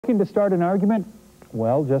Looking to start an argument?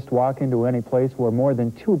 Well, just walk into any place where more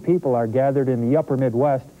than 2 people are gathered in the upper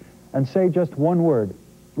Midwest and say just one word,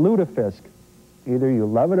 Lutefisk. Either you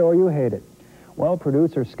love it or you hate it. Well,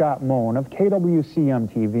 producer Scott Moen of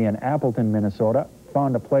KWCM-TV in Appleton, Minnesota,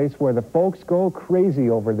 found a place where the folks go crazy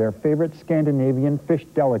over their favorite Scandinavian fish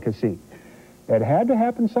delicacy. It had to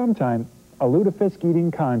happen sometime, a lutefisk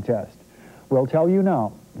eating contest. We'll tell you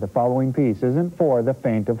now, the following piece isn't for the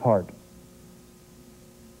faint of heart.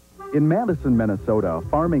 In Madison, Minnesota, a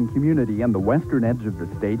farming community on the western edge of the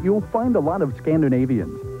state, you'll find a lot of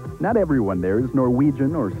Scandinavians. Not everyone there is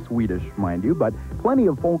Norwegian or Swedish, mind you, but plenty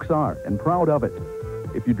of folks are, and proud of it.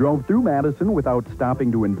 If you drove through Madison without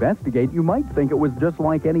stopping to investigate, you might think it was just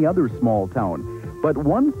like any other small town. But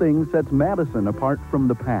one thing sets Madison apart from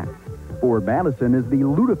the pack. For Madison is the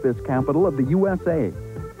Lutefisk capital of the USA.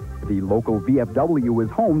 The local VFW is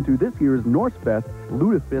home to this year's Norsefest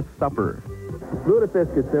Lutefisk Supper.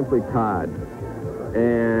 Lutefisk is simply cod,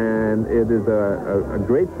 and it is a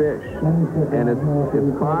great fish, and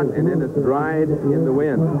it's caught and then it's dried in the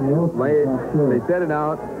wind. They set it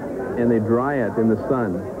out and they dry it in the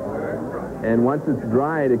sun, and once it's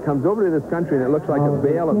dried, it comes over to this country and it looks like a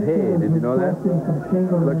bale of hay. Did you know that?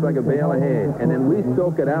 It looks like a bale of hay, and then we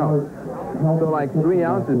soak it out, so like 3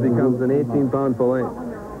 ounces becomes an 18-pound fillet.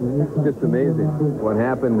 It's just amazing. What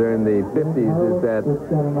happened during the 50s is that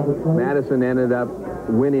Madison ended up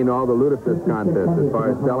winning all the lutefisk contests as far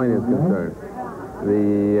as selling is concerned.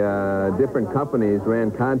 The different companies ran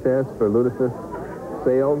contests for lutefisk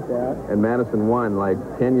sales, and Madison won like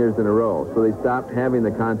 10 years in a row, so they stopped having the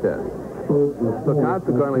contest. So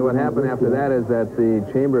consequently, what happened after that is that the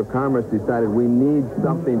Chamber of Commerce decided we need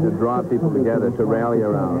something to draw people together, to rally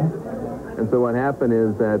around. And so what happened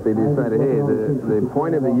is that they decided, hey, the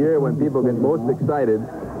point of the year when people get most excited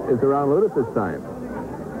is around lutefisk time.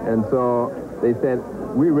 And so they said,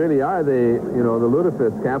 we really are the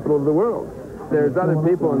lutefisk capital of the world. There's other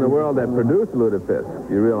people in the world that produce lutefisk,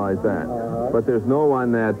 you realize that. But there's no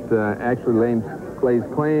one that actually lays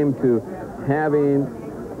claim to having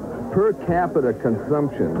per capita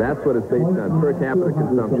consumption. That's what it's based on, per capita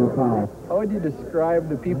consumption. How would you describe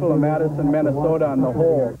the people of Madison, Minnesota on the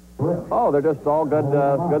whole? Oh, they're just all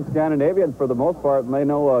good Scandinavians for the most part, and they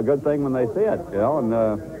know a good thing when they see it, you know,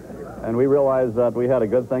 and we realized that we had a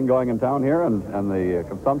good thing going in town here, and the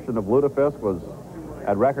consumption of lutefisk was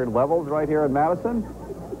at record levels right here in Madison,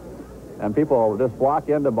 and people just flock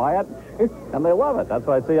in to buy it, and they love it. That's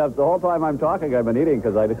what I see. The whole time I'm talking, I've been eating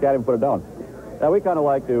because I just can't even put it down. Yeah, we kind of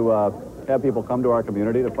like to have people come to our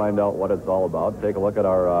community to find out what it's all about, take a look at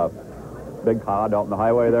our big cod out on the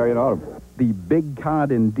highway there, you know. The big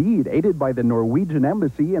cod indeed, aided by the Norwegian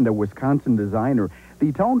embassy and a Wisconsin designer.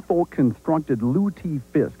 The townfolk constructed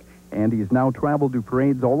Lutefisk, and he's now traveled to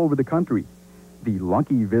parades all over the country. The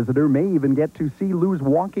lucky visitor may even get to see Lou's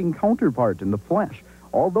walking counterpart in the flesh,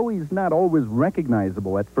 although he's not always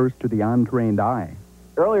recognizable at first to the untrained eye.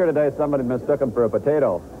 Earlier today, somebody mistook him for a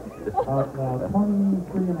potato.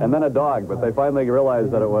 And then a dog, but they finally realized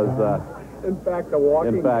that it was, in fact, a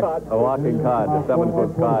walking cod. A walking cod, a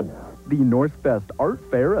 7-foot cod. The Norsefest Art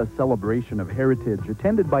Fair, a celebration of heritage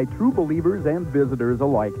attended by true believers and visitors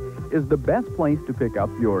alike, is the best place to pick up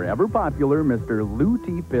your ever-popular Mr.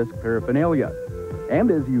 Lutefisk paraphernalia.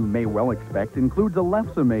 And as you may well expect, includes a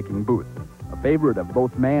lefse-making booth, a favorite of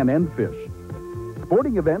both man and fish.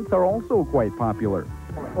 Sporting events are also quite popular.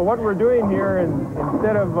 Well, what we're doing here,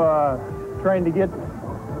 instead of trying to get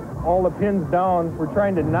all the pins down, we're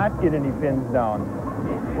trying to not get any pins down.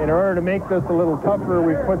 In order to make this a little tougher,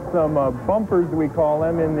 we put some bumpers, we call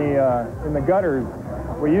them, in the gutters.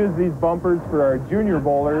 We use these bumpers for our junior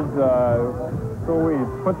bowlers, so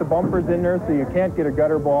we put the bumpers in there so you can't get a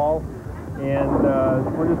gutter ball, and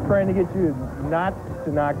we're just trying to get you not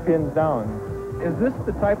to knock pins down. Is this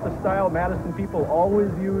the type of style Madison people always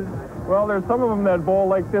use? Well, there's some of them that bowl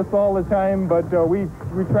like this all the time, but we've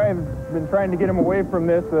been trying to get them away from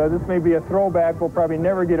this. This may be a throwback. We'll probably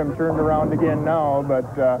never get them turned around again now,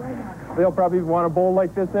 but they'll probably want to bowl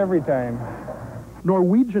like this every time.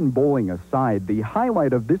 Norwegian bowling aside, the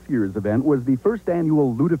highlight of this year's event was the first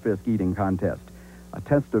annual Lutefisk eating contest, a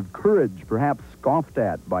test of courage perhaps scoffed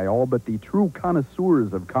at by all but the true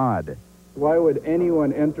connoisseurs of cod. Why would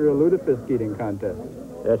anyone enter a lutefisk eating contest?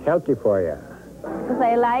 It's healthy for you. Because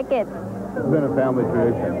I like it. It's been a family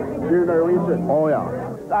tradition. You're Norwegian? Oh,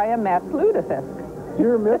 yeah. I am Miss Lutefisk.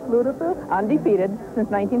 You're Miss Lutefisk? Undefeated since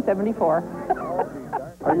 1974.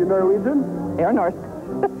 Are you Norwegian? Jag är norsk.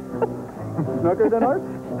 Snakker du norsk?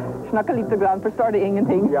 Snackar lite grann, förstår det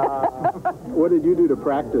ingenting. Yeah. What did you do to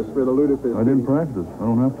practice for the lutefisk? I didn't practice. I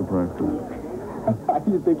don't have to practice.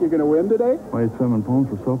 You think you're going to win today? I ate 7 pounds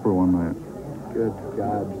for supper one night. Good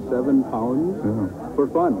God, 7 pounds? Yeah. For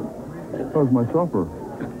fun? That was my supper.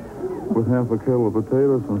 With half a kettle of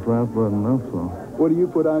potatoes and flat bread and milk, so. What do you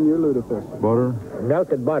put on your lutefisk? Butter.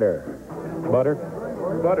 Melted butter. Butter?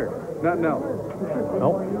 Butter, not milk.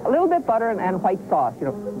 Nope. A little bit butter and white sauce, you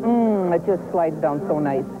know. It just slides down so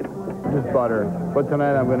nice. Just butter. But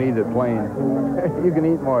tonight I'm going to eat it plain. You can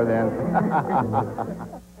eat more then.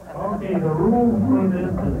 Okay, the rule for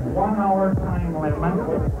this is 1 hour time limit,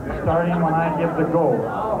 starting when I give the go.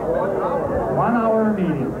 1 hour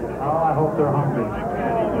immediately. Oh, I hope they're hungry.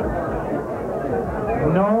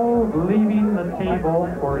 No leaving the table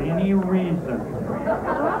for any reason.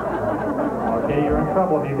 Okay, you're in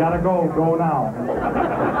trouble. If you gotta go, go now.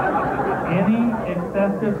 Any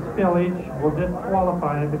excessive spillage will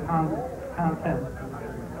disqualify the contest.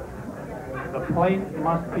 The plate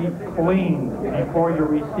must be cleaned before you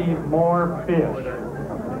receive more fish.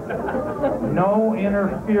 No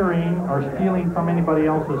interfering or stealing from anybody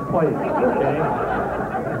else's plate, okay?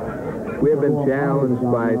 We have been challenged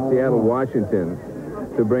by Seattle, Washington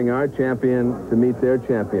to bring our champion to meet their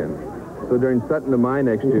champion. So during Sutton to Mai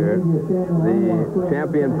next year, the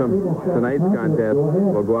champion from tonight's contest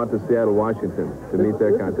will go out to Seattle, Washington to meet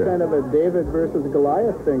their contest. This is kind of a David versus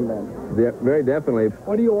Goliath thing then. Very definitely.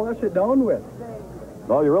 What do you wash it down with?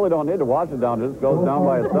 Well, you really don't need to wash it down. It just goes down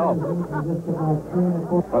by itself.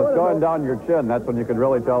 When it's going down your chin, that's when you can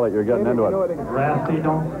really tell that you're getting into it. Rasty,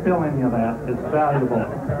 don't spill any of that. It's valuable.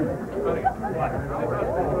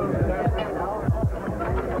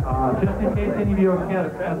 Just in case any of you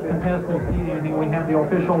contestants need anything, we have the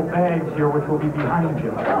official bags here, which will be behind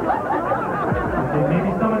you. Okay,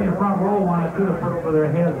 maybe somebody in the front row wants to put over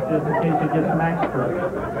their heads just in case it gets some extra. A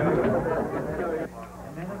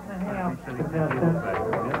minute and a half, contestants.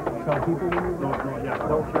 Okay,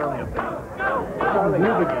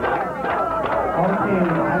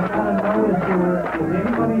 I've got a notice here. Is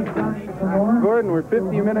anybody done eating more? Gordon, we're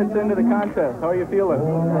 50 minutes into the contest. How are you feeling?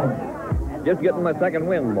 Just getting my second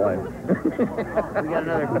win, boy. We got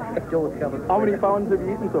another Joe's coming. How many pounds have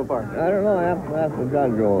you eaten so far? I don't know. That's the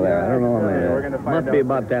judge over there. I don't know how many. We're gonna find Must be out.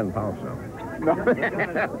 about 10 pounds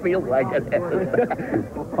now. Feels like it is.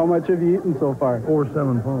 How much have you eaten so far? 4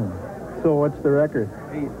 7 pounds. So what's the record?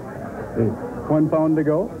 8. 1 pound to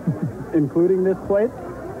go, including this plate?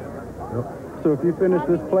 Yep. So if you finish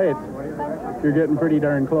this plate, you're getting pretty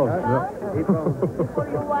darn close. Yep.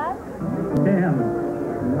 10,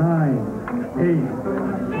 9, 8,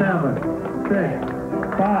 7, 6,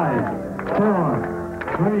 5, 4,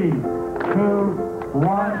 3, 2,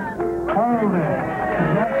 1. Hold it.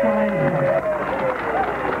 Congratulations.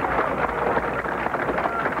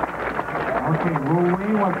 Okay, we'll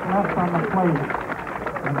weigh what's left on the plate.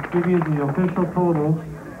 Let's give you the official totals.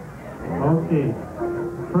 Okay,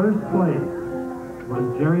 first place was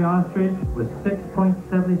Jerry Ostrich with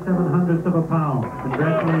 6.77 hundredths of a pound.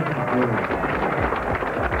 Congratulations, Jerry.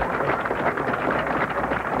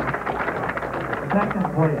 Second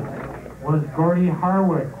place was Gordy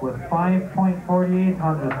Harwick with 5.48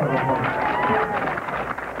 hundredths of a pound.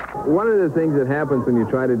 One of the things that happens when you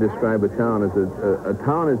try to describe a town is that a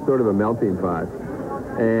town is sort of a melting pot.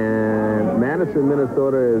 And Madison,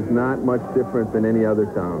 Minnesota is not much different than any other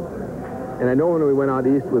town. And I know when we went out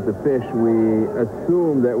east with the fish, we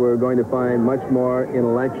assumed that we were going to find much more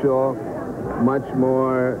intellectual, much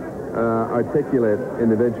more articulate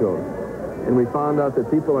individuals. And we found out that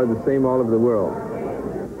people are the same all over the world.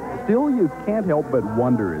 Still, you can't help but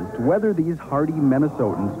wonder as to whether these hardy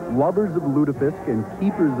Minnesotans, lovers of lutefisk and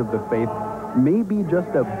keepers of the faith, may be just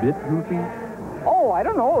a bit goofy. Oh, I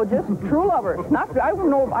don't know, just true lovers. I don't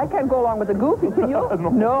know, I can't go along with the goofy, can you?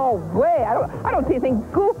 No way. I don't see anything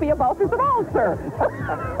goofy about this at all, sir.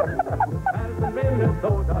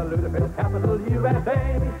 Minnesota, Lutefisk capital, USA.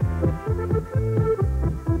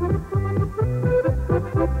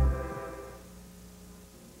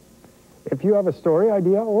 If you have a story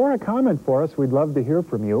idea or a comment for us, we'd love to hear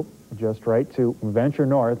from you. Just write to Venture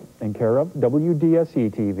North in care of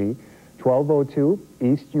WDSE-TV, 1202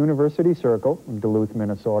 East University Circle, Duluth,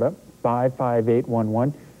 Minnesota,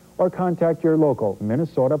 55811, or contact your local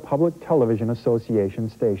Minnesota Public Television Association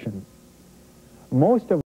station. Most of